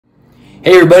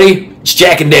Hey everybody, it's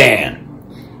Jack and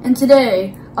Dan. And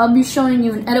today, I'll be showing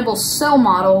you an edible cell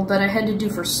model that I had to do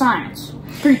for science.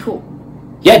 Pretty cool.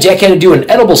 Yeah, Jack had to do an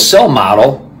edible cell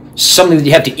model, something that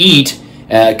you have to eat,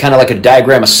 kind of like a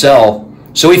diagram of cell.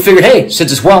 So we figured, hey,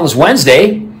 since it's Wellness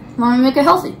Wednesday, Why don't we make it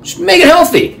healthy? just make it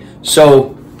healthy.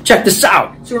 So check this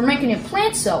out. So we're making a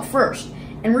plant cell first,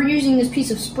 and we're using this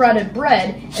piece of sprouted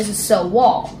bread as a cell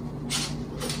wall.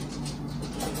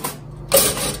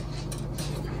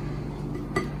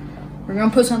 We're going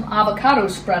to put some avocado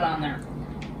spread on there.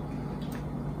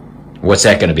 What's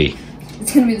that going to be?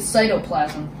 It's going to be the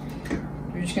cytoplasm.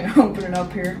 We're just going to open it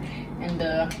up here, and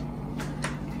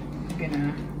we're going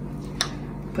to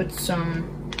put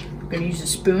some, we're going to use a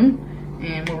spoon,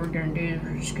 and what we're going to do is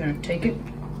we're just going to take it,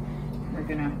 we're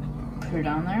going to put it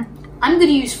on there. I'm going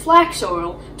to use flax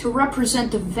oil to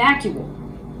represent the vacuole.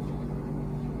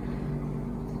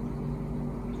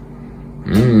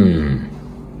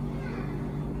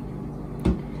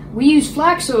 We use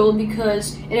flax oil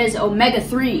because it has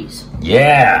omega-3s.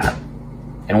 Yeah.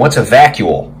 And what's a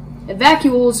vacuole? A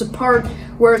vacuole is a part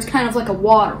where it's kind of like a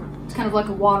water. It's kind of like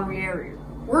a watery area.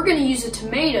 We're going to use a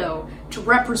tomato to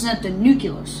represent the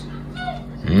nucleus.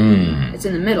 It's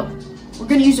in the middle. We're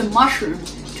going to use a mushroom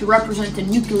to represent the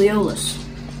nucleolus.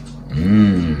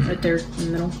 Right there in the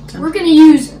middle. We're going to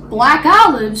use black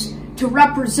olives to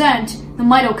represent the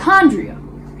mitochondria.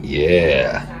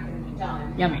 Yeah.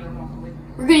 Yummy.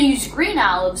 We're going to use green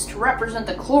olives to represent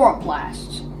the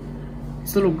chloroplasts.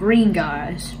 These little green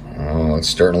guys. Oh, it's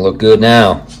starting to look good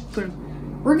now.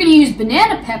 We're going to use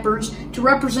banana peppers to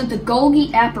represent the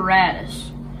Golgi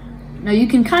apparatus. Now you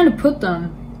can kind of put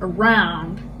them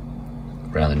around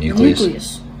the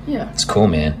nucleus? Yeah. It's cool,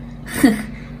 man.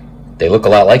 They look a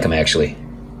lot like them, actually.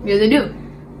 Yeah, they do.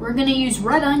 We're going to use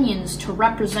red onions to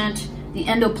represent the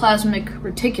endoplasmic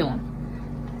reticulum.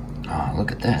 Oh,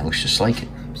 look at that. It looks just like it.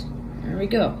 There we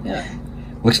go. Yeah.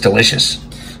 Looks delicious.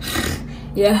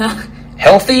 Yeah.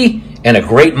 Healthy and a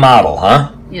great model,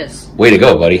 huh? Yes. Way to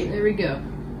go, buddy. There we go.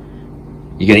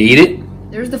 You gonna eat it?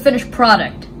 There's the finished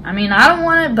product. I mean, I don't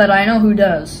want it, but I know who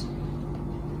does.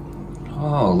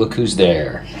 Oh, look who's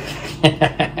there.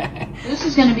 This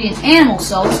is going to be an animal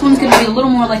cell. This one's going to be a little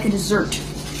more like a dessert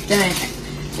than anything.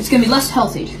 It's going to be less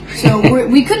healthy. So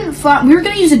we couldn't find. We were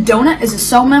going to use a donut as a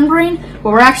cell membrane,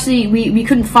 but we're actually we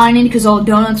couldn't find any because all the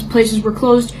donuts places were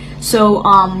closed. So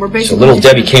we're basically. So little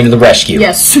Debbie came to the rescue.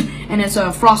 Yes, and it's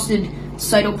a frosted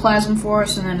cytoplasm for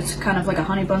us, and then it's kind of like a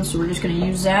honey bun. So we're just going to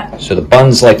use that. So the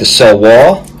bun's like the cell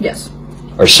wall. Yes.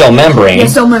 Or cell membrane. Yeah,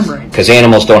 cell membrane. Because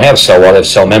animals don't have a cell wall; they have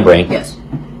cell membrane. Yes.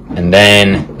 And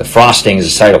then the frosting is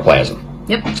the cytoplasm.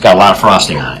 Yep. It's got a lot of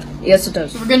frosting on it. Yes, it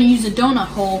does. So we're going to use the donut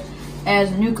hole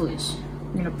as a nucleus.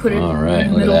 We're going to put it in the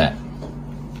middle. Look at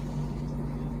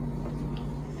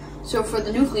that. So for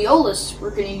the nucleolus, we're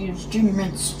going to use junior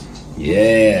mints.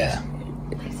 Yeah.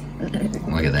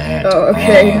 Look at that. Oh,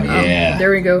 okay. Oh, yeah. There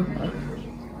we go.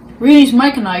 We're going to use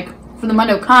myconite for the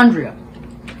mitochondria.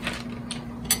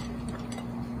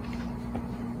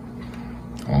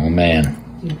 Oh, man.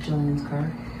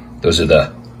 Those are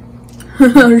the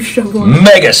Shoveling.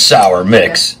 mega sour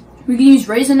mix. Okay. We can use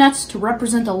raisinets to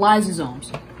represent the lysosomes.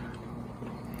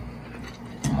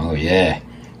 Oh, yeah.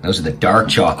 Those are the dark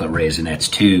chocolate raisinets,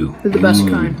 too. They're the best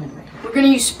kind. We're going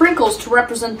to use sprinkles to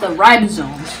represent the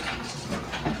ribosomes.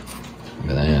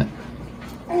 Look at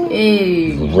that.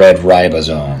 Hey. Red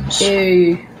ribosomes.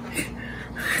 Hey.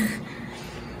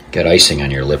 Got icing on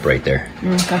your lip right there.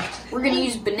 Okay. We're going to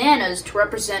use bananas to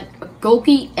represent a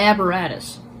Golgi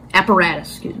apparatus.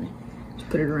 Excuse me. Let's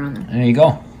put it around there. There you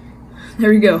go.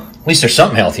 There you go. At least there's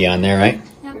something healthy on there, right?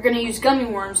 We're going to use gummy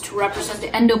worms to represent the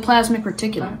endoplasmic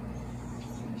reticulum.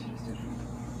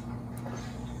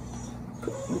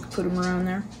 Put them around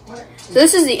there. So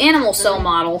this is the animal cell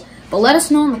model, but let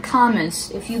us know in the comments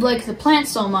if you like the plant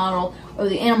cell model or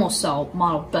the animal cell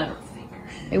model better.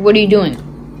 Hey, what are you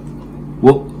doing?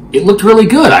 Well, it looked really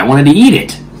good. I wanted to eat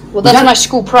it. Well, that's my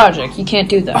school project. You can't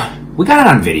do that. We got it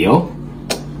on video.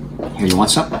 Here, you want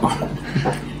some?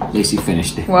 Lacey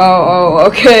finished it. Well, oh,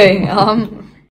 okay.